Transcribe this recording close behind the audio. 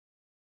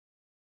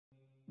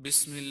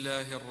بسم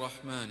الله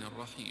الرحمن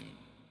الرحيم.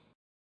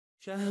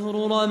 شهر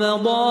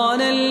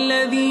رمضان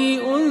الذي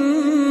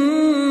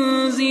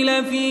أنزل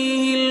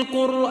فيه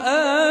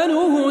القرآن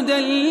هدى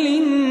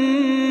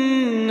للناس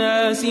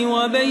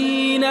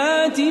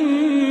وبينات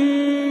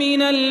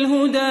من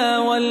الهدى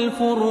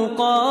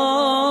والفرقان.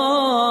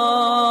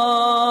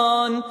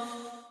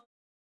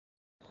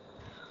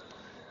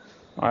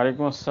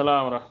 عليكم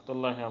السلام ورحمة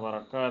الله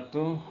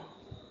وبركاته.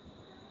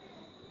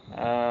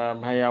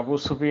 ভাই আবু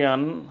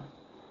সুফিয়ান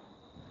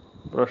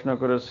প্রশ্ন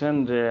করেছেন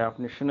যে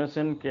আপনি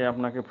শুনেছেন কে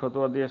আপনাকে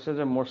ফতোয়া দিয়েছে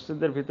যে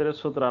মসজিদের ভিতরে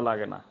সুতরা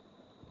লাগে না।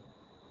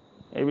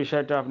 এই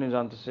বিষয়টা আপনি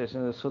জানতে চেয়েছেন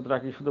যে সুতরা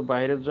কি শুধু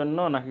বাইরের জন্য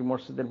নাকি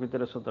মসজিদের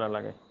ভিতরে সুতরা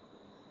লাগে।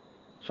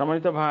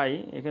 সম্মানিত ভাই,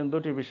 এখানে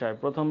দুটি বিষয়।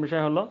 প্রথম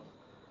বিষয় হলো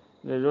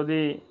যে যদি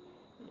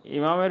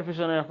ইমামের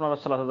পিছনে আপনারা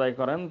সালাত আদায়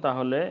করেন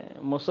তাহলে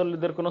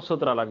মুসল্লিদের কোনো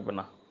সুতরা লাগবে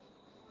না।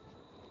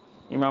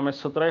 ইমামের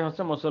সুতরাই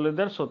হচ্ছে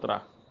মুসল্লিদের সুতরা।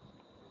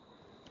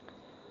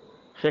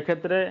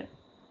 সেক্ষেত্রে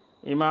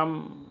ইমাম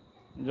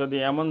যদি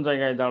এমন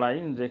জায়গায় দাঁড়ায়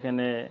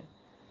যেখানে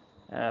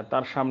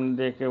তার সামনে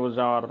দিয়ে কেউ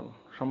যাওয়ার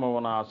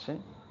সম্ভাবনা আছে,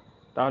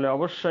 তাহলে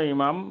অবশ্যই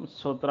ইমাম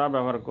সুতরা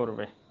ব্যবহার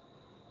করবে,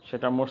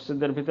 সেটা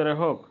মসজিদের ভিতরে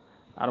হোক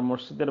আর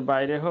মসজিদের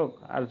বাইরে হোক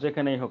আর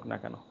যেখানেই হোক না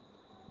কেন।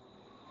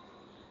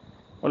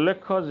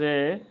 উল্লেখ্য যে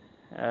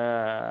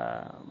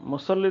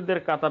মুসল্লিদের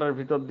কাতারের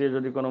ভিতর দিয়ে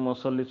যদি কোনো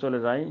মুসল্লি চলে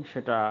যায়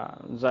সেটা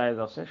জায়েজ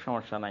আছে,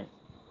 সমস্যা নাই।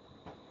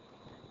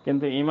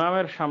 কিন্তু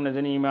ইমামের সামনে,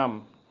 যিনি ইমাম,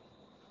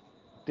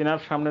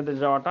 তিনার সামনে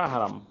দিয়ে যাওয়াটা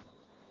হারাম।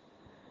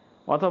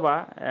 অথবা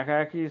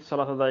একাকী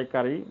সালাত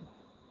আদায়কারী,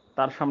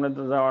 তার সামনে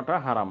দিয়ে যাওয়াটা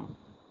হারাম।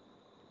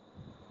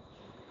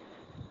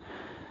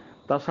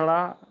 তাছাড়া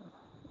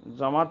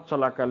জামাত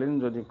চলাকালীন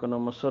যদি কোনো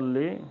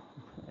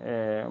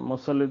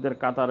মুসল্লিদের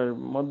কাতারের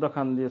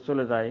মধ্যখান দিয়ে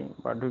চলে যায়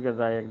বা ঢুকে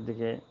যায়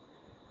একদিকে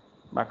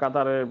বা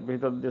কাতারের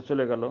ভিতর দিয়ে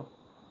চলে গেল,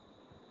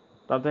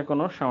 তাতে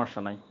কোনো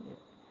সমস্যা নাই।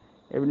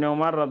 ইবনে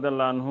ওমর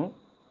রাদিয়াল্লাহু আনহু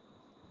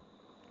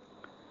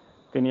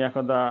তিনি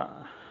একদা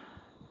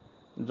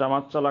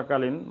জামাত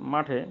চলাকালীন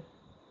মাঠে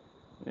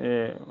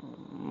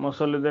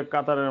মুসল্লিদের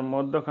কাতারের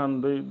মধ্যখান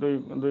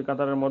দুই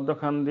কাতারের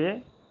মধ্যখান দিয়ে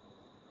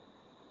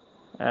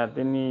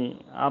তিনি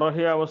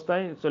আরোহী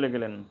অবস্থায় চলে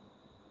গেলেন।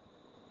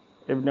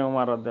 ইবনে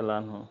ওমর রাদিয়াল্লাহু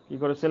আনহু কি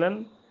করেছিলেন?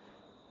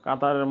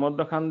 কাতারের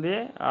মধ্যখান দিয়ে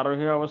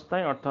আরোহী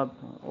অবস্থায়, অর্থাৎ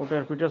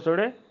উটের পিঠে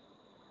চড়ে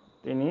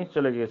তিনি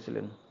চলে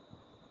গিয়েছিলেন।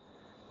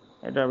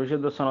 এটা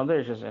বিশুদ্ধ সনদে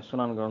এসেছে,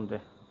 সুনান গ্রন্থে।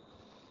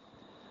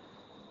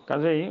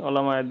 কাজেই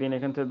উলামায়ে দ্বীন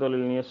এখান থেকে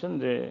দলিল নিয়েছেন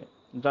যে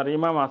যার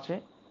ইমাম আছে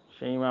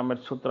সেই ইমামের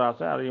সূত্রা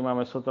আছে, আর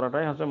ইমামের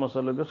সূত্রাটাই হচ্ছে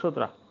মুসল্লিদের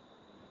সূত্রা।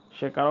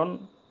 সে কারণ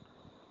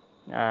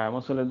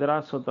মুসল্লিদেরা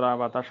সূত্রা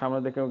বা তার সামনে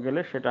দিকেও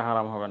গেলে সেটা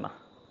হারাম হবে না।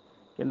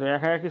 কিন্তু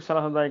একাকী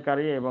সালাত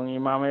আদায়কারী এবং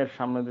ইমামের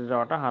সামনে দিয়ে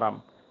যাওয়াটা হারাম।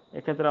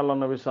 এক্ষেত্রে আল্লাহ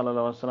নবী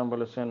সাল্লাল্লাহু আলাইহি ওয়াসাল্লাম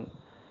বলেছেন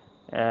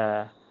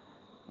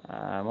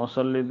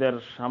মুসল্লিদের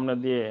সামনে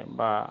দিয়ে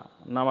বা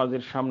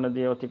নামাজির সামনে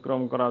দিয়ে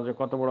অতিক্রম করা যে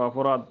কত বড়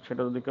অপরাধ,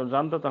 সেটা যদি কেউ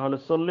জানতো তাহলে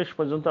 40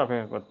 পর্যন্ত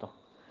অপেক্ষা করত।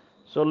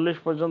 40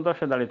 পর্যন্ত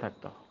সে দাঁড়িয়ে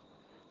থাকতো।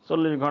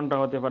 40 ঘন্টা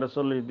হতে পারে,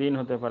 40 দিন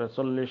হতে পারে,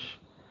 40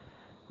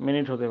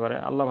 মিনিট হতে পারে,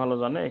 আল্লাহ ভালো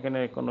জানে। এখানে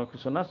কোনো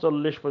কিছু না,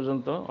 40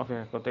 পর্যন্ত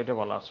অপেক্ষা করতে এটা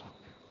বলা আছে।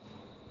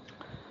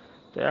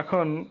 তো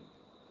এখন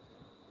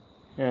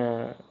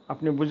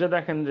আপনি বুঝে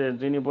দেখেন যে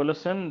যিনি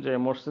বলেছেন যে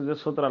মসজিদের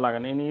সুতরা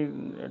লাগান,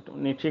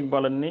 ইনি ঠিক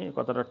বলেননি,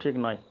 কথাটা ঠিক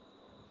নয়।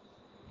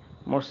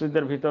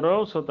 মসজিদের ভিতরেও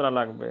সুতরা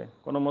লাগবে।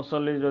 কোনো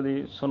মুসল্লি যদি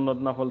সুন্নত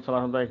নফল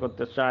সালাত আদায়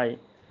করতে চায়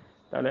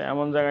তাহলে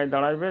এমন জায়গায়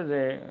দাঁড়াবে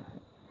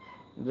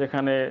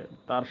যেখানে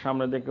তার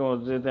সামনে দিয়ে কেউ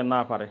যেতে না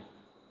পারে,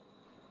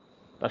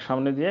 তার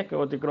সামনে দিয়ে কেউ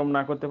অতিক্রম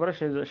না করতে পারে,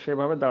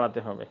 সেভাবে দাঁড়াতে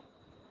হবে।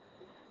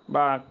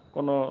 বা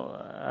কোনো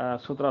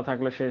সূত্রা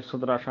থাকলে সেই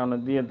সূত্রার সামনে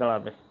দিয়ে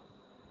দাঁড়াবে।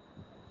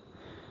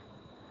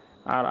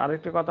 আর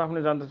আরেকটি কথা আপনি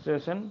জানতে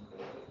চেয়েছেন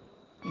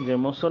যে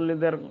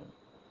মুসল্লিদের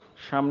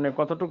সামনে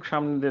কতটুকু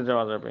সামনে দিয়ে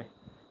যাওয়া যাবে।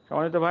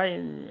 সম্মানিত ভাই,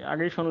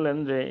 আগেই শুনলেন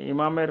যে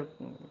ইমামের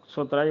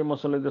সূত্রাই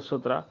মুসল্লিদের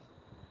সূত্রা,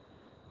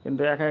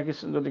 কিন্তু একাকী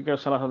যদি কেউ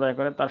সালাত আদায়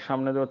করে তার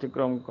সামনে দিয়ে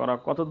অতিক্রম করা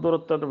কত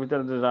দূরত্বের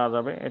ভিতরে দিয়ে যাওয়া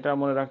যাবে, এটা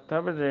মনে রাখতে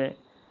হবে যে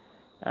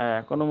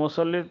কোনো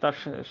মুসল্লি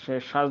সে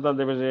সাজদা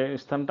দেবে যে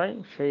স্থানটাই,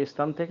 সেই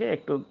স্থান থেকে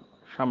একটু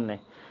সামনে,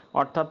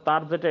 অর্থাৎ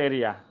তার যেটা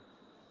এরিয়া,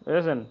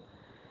 বুঝেছেন?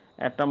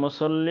 একটা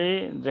মুসল্লি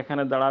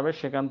যেখানে দাঁড়াবে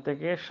সেখান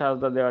থেকে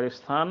সাজদা দেওয়ার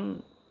স্থান,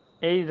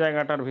 এই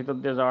জায়গাটার ভিতর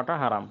দিয়ে যাওয়াটা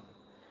হারাম।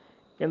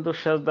 কিন্তু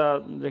সাজদা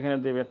যেখানে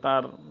দেবে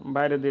তার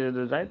বাইরে দিয়ে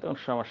যদি যায় তো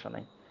সমস্যা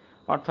নেই।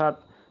 অর্থাৎ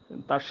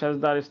তার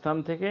সাজদার স্থান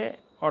থেকে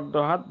অর্ধ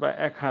হাত বা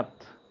 1 হাত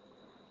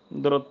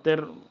দূরত্বের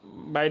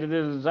বাইরে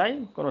দিয়ে যায়,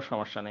 কোনো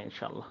সমস্যা নেই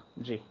ইনশাআল্লাহ।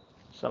 জি,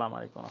 আসসালামু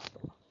আলাইকুম ওয়া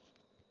রাহমাতুল্লাহ।